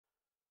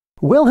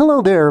Well,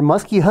 hello there,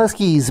 musky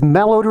huskies,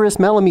 malodorous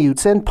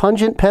malamutes, and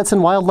pungent pets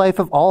and wildlife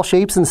of all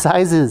shapes and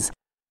sizes.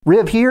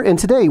 Riv here, and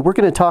today we're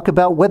going to talk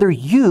about whether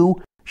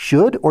you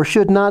should or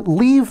should not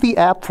leave the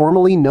app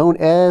formerly known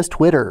as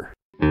Twitter.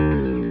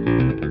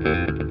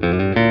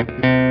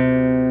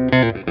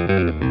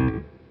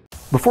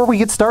 Before we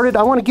get started,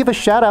 I want to give a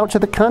shout out to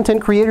the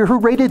content creator who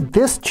rated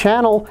this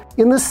channel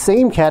in the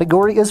same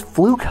category as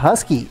Fluke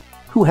Husky,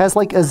 who has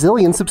like a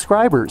zillion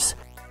subscribers.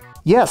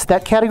 Yes,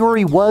 that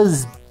category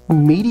was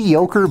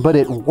mediocre, but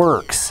it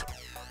works.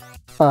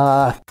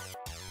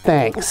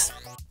 Thanks.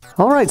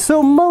 Alright,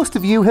 so most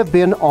of you have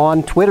been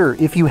on Twitter.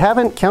 If you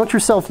haven't, count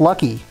yourself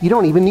lucky. You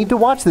don't even need to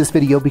watch this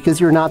video because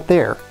you're not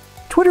there.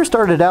 Twitter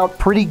started out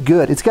pretty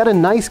good. It's got a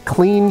nice,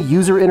 clean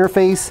user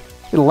interface.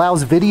 It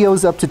allows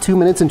videos up to 2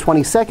 minutes and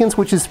 20 seconds,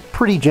 which is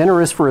pretty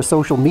generous for a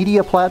social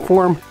media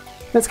platform.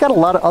 And it's got a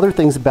lot of other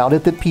things about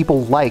it that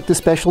people liked,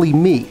 especially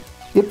me.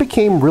 It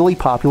became really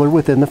popular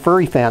within the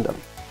furry fandom.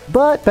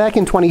 But back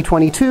in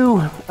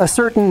 2022, a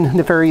certain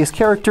nefarious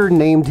character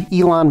named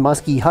Elon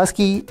Musky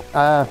Husky,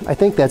 I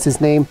think that's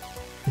his name,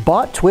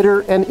 bought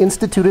Twitter and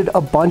instituted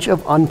a bunch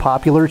of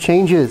unpopular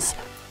changes.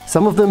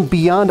 Some of them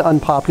beyond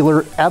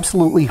unpopular,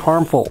 absolutely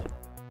harmful.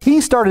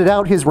 He started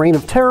out his reign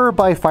of terror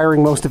by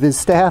firing most of his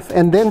staff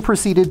and then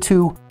proceeded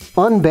to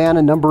unban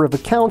a number of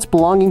accounts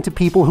belonging to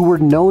people who were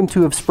known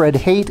to have spread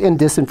hate and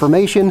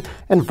disinformation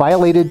and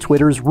violated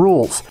Twitter's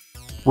rules.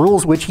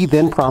 Rules which he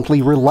then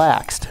promptly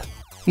relaxed.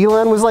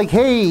 Elon was like,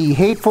 hey,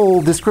 hateful,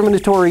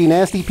 discriminatory,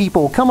 nasty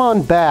people, come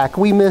on back,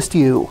 we missed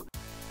you.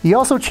 He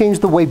also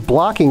changed the way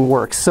blocking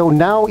works, so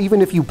now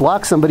even if you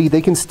block somebody, they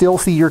can still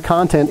see your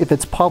content if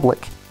it's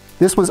public.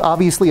 This was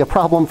obviously a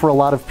problem for a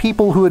lot of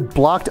people who had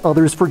blocked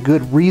others for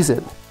good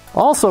reason.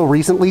 Also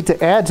recently,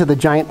 to add to the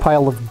giant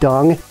pile of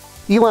dung,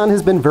 Elon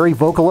has been very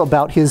vocal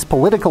about his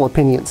political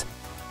opinions.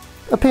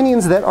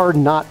 Opinions that are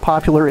not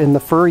popular in the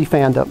furry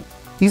fandom.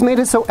 He's made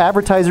it so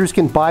advertisers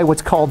can buy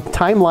what's called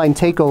timeline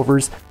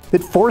takeovers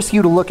that force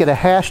you to look at a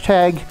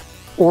hashtag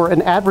or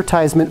an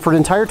advertisement for an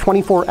entire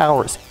 24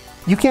 hours.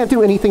 You can't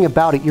do anything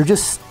about it. You're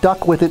just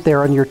stuck with it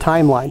there on your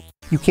timeline.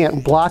 You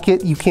can't block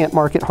it. You can't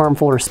mark it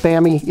harmful or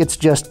spammy. It's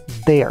just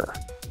there.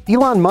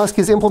 Elon Musk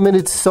has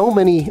implemented so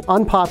many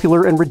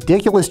unpopular and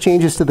ridiculous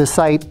changes to the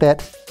site that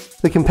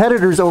the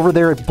competitors over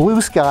there at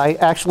Blue Sky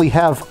actually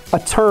have a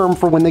term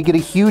for when they get a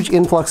huge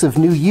influx of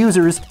new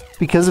users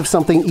because of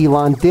something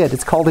Elon did.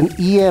 It's called an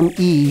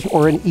EME,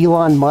 or an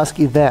Elon Musk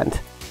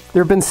event.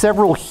 There have been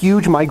several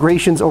huge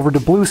migrations over to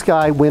Blue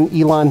Sky when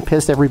Elon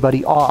pissed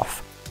everybody off.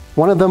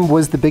 One of them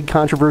was the big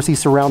controversy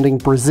surrounding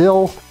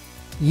Brazil.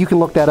 You can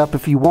look that up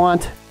if you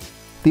want.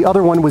 The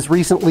other one was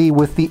recently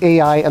with the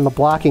AI and the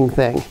blocking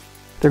thing.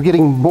 They're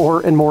getting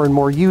more and more and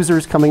more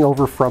users coming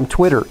over from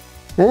Twitter.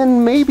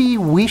 And maybe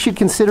we should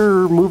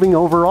consider moving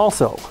over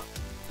also.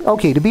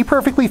 Okay, to be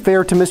perfectly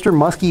fair to Mr.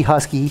 Musky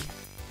Husky,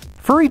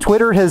 furry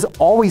Twitter has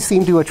always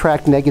seemed to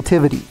attract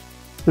negativity.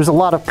 There's a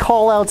lot of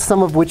call-outs,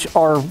 some of which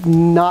are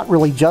not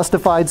really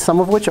justified, some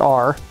of which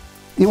are.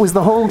 It was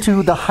the home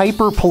to the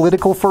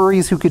hyper-political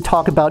furries who could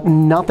talk about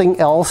nothing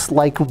else,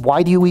 like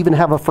why do you even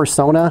have a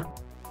fursona?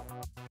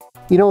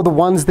 You know, the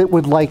ones that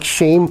would like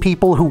shame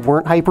people who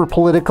weren't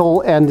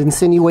hyper-political and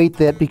insinuate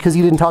that because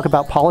you didn't talk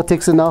about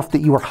politics enough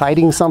that you were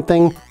hiding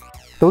something.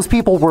 Those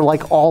people were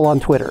like all on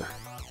Twitter.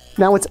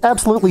 Now, it's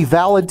absolutely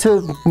valid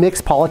to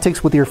mix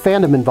politics with your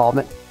fandom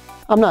involvement.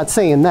 I'm not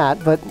saying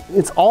that, but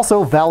it's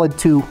also valid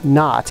to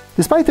not.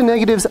 Despite the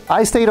negatives,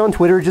 I stayed on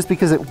Twitter just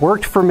because it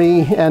worked for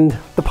me, and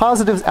the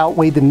positives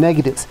outweighed the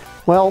negatives.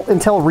 Well,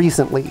 until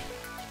recently.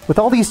 With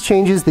all these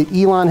changes that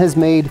Elon has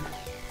made,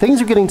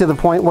 things are getting to the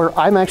point where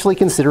I'm actually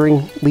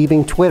considering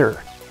leaving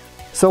Twitter.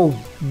 So,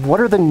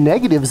 what are the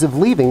negatives of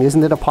leaving?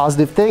 Isn't it a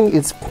positive thing?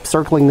 It's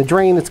circling the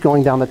drain, it's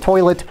going down the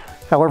toilet,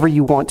 however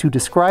you want to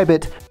describe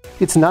it.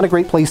 It's not a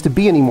great place to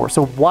be anymore,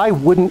 so why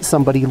wouldn't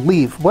somebody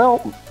leave?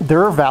 Well,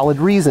 there are valid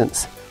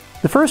reasons.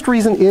 The first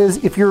reason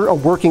is if you're a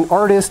working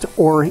artist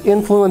or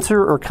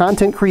influencer or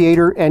content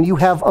creator and you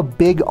have a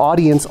big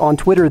audience on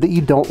Twitter that you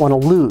don't want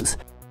to lose.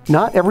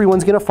 Not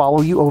everyone's going to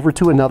follow you over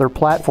to another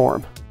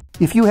platform.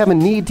 If you have a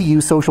need to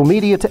use social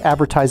media to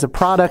advertise a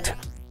product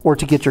or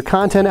to get your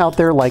content out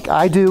there like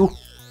I do,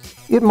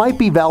 it might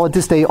be valid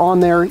to stay on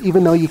there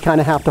even though you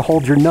kind of have to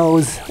hold your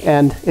nose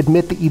and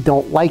admit that you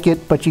don't like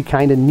it, but you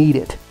kind of need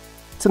it.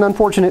 It's an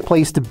unfortunate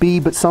place to be,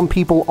 but some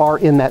people are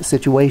in that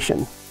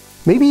situation.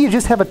 Maybe you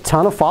just have a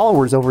ton of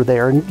followers over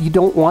there and you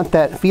don't want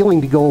that feeling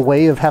to go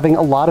away of having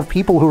a lot of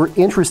people who are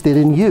interested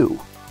in you.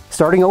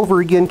 Starting over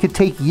again could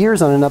take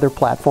years on another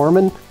platform,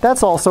 and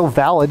that's also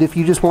valid if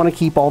you just want to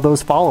keep all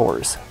those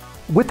followers.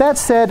 With that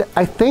said,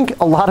 I think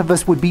a lot of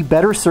us would be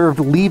better served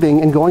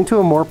leaving and going to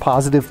a more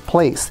positive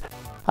place.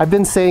 I've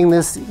been saying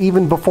this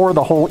even before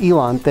the whole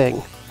Elon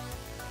thing.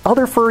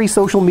 Other furry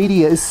social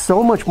media is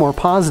so much more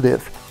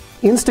positive.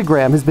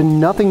 Instagram has been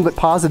nothing but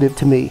positive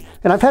to me,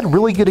 and I've had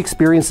really good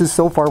experiences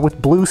so far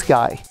with Blue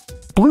Sky.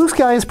 Blue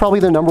Sky is probably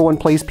the #1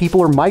 place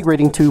people are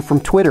migrating to from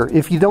Twitter.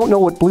 If you don't know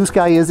what Blue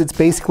Sky is, it's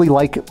basically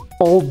like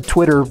old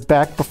Twitter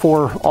back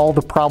before all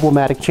the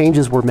problematic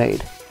changes were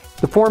made.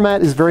 The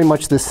format is very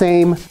much the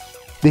same.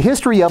 The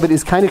history of it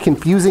is kind of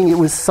confusing. It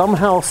was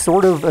somehow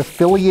sort of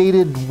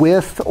affiliated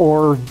with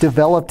or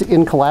developed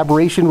in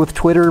collaboration with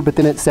Twitter, but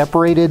then it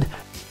separated.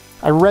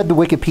 I read the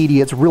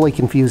Wikipedia, it's really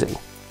confusing.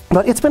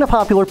 But it's been a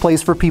popular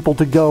place for people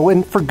to go,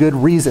 and for good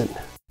reason.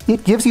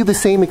 It gives you the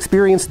same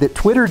experience that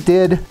Twitter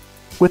did,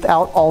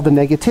 without all the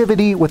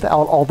negativity,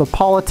 without all the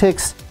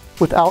politics,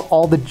 without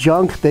all the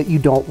junk that you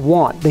don't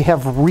want. They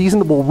have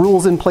reasonable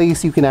rules in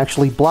place. You can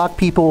actually block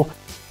people.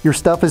 Your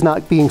stuff is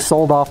not being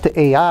sold off to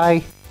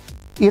AI.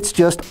 It's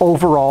just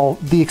overall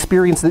the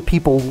experience that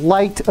people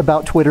liked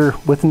about Twitter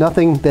with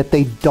nothing that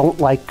they don't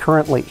like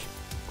currently.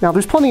 Now,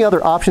 there's plenty of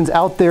other options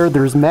out there.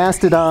 There's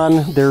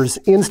Mastodon, there's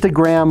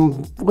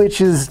Instagram,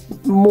 which is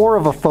more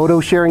of a photo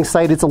sharing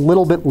site. It's a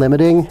little bit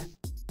limiting,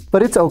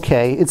 but it's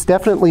okay. It's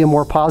definitely a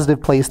more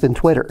positive place than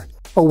Twitter.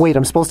 Oh wait,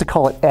 I'm supposed to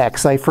call it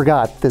X. I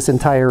forgot this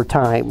entire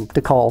time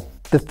to call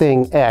the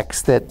thing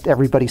X that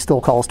everybody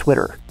still calls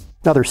Twitter.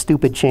 Another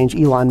stupid change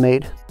Elon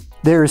made.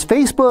 There's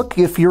Facebook,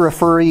 if you're a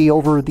furry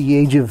over the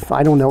age of,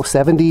 I don't know,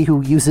 70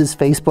 who uses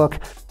Facebook.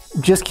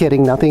 Just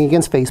kidding, nothing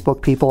against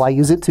Facebook people. I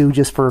use it too,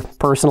 just for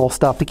personal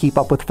stuff to keep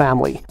up with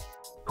family,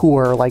 who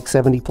are like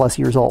 70 plus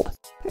years old.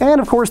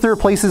 And of course there are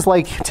places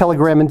like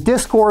Telegram and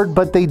Discord,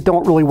 but they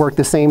don't really work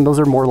the same. Those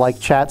are more like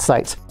chat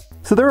sites.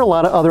 So there are a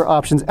lot of other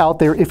options out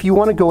there if you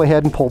want to go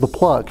ahead and pull the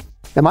plug.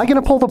 Am I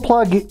going to pull the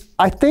plug?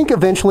 I think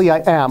eventually I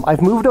am.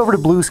 I've moved over to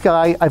Blue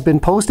Sky. I've been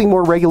posting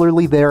more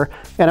regularly there,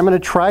 and I'm going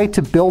to try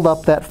to build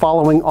up that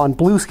following on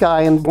Blue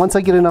Sky. And once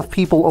I get enough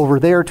people over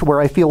there to where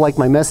I feel like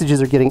my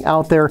messages are getting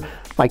out there,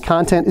 my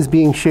content is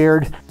being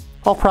shared,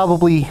 I'll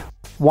probably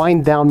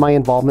wind down my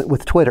involvement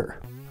with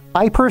Twitter.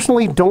 I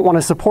personally don't want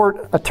to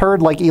support a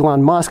turd like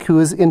Elon Musk who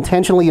is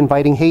intentionally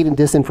inviting hate and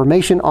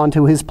disinformation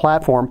onto his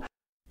platform,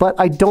 but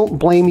I don't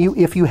blame you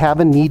if you have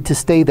a need to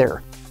stay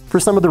there, for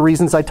some of the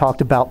reasons I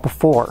talked about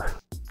before.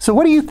 So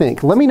what do you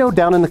think? Let me know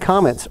down in the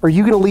comments. Are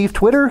you going to leave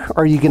Twitter?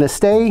 Are you going to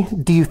stay?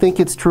 Do you think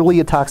it's truly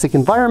a toxic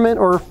environment,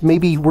 or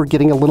maybe we're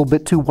getting a little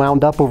bit too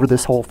wound up over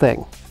this whole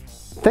thing?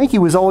 Thank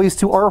you as always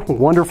to our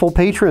wonderful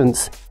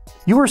patrons.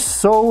 You are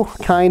so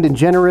kind and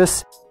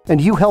generous,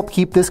 and you help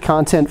keep this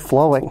content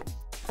flowing.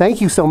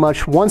 Thank you so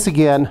much once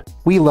again.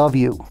 We love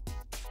you.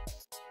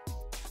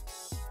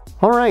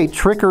 All right,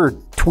 tricker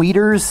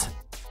tweeters.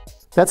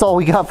 That's all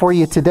we got for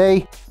you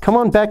today. Come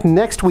on back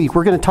next week.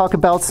 We're going to talk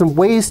about some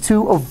ways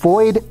to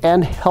avoid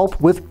and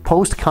help with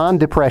post-con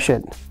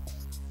depression.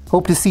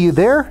 Hope to see you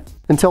there.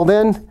 Until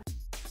then,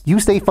 you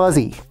stay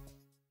fuzzy.